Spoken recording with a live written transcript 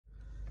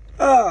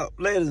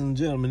Ladies and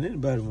gentlemen,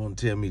 anybody want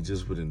to tell me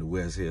just what in the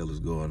West hell is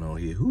going on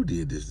here? Who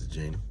did this to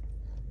Gina?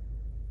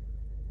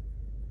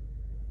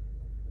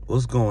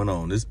 What's going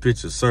on? This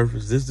picture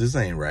surfaced. This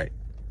ain't right.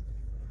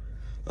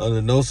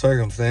 Under no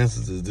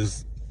circumstances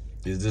is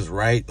this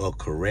right or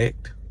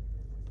correct.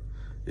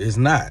 It's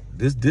not.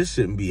 This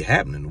shouldn't be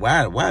happening.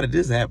 Why did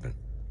this happen?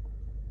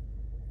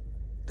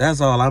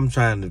 That's all I'm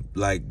trying to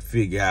like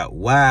figure out.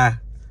 Why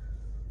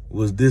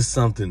was this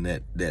something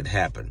that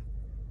happened?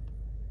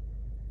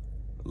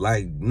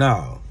 Like,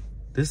 no,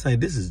 this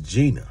is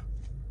Gina.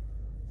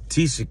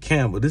 Tisha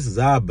Campbell, this is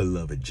our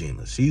beloved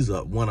Gina. She's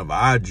one of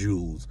our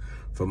jewels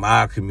from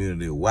our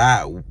community.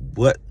 Why?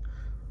 What?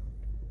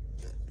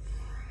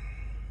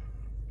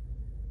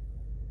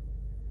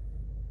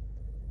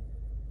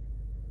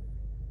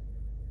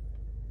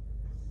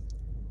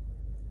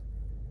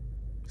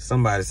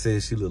 Somebody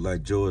said she looked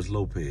like George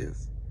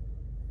Lopez.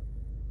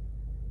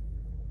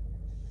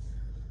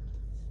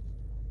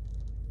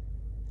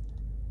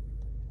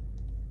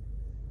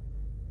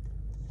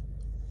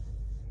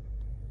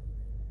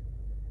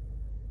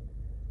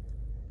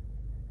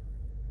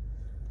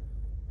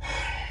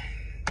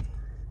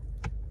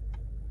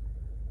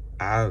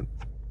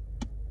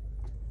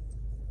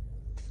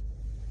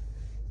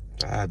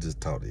 I'll just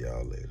talk to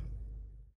y'all later.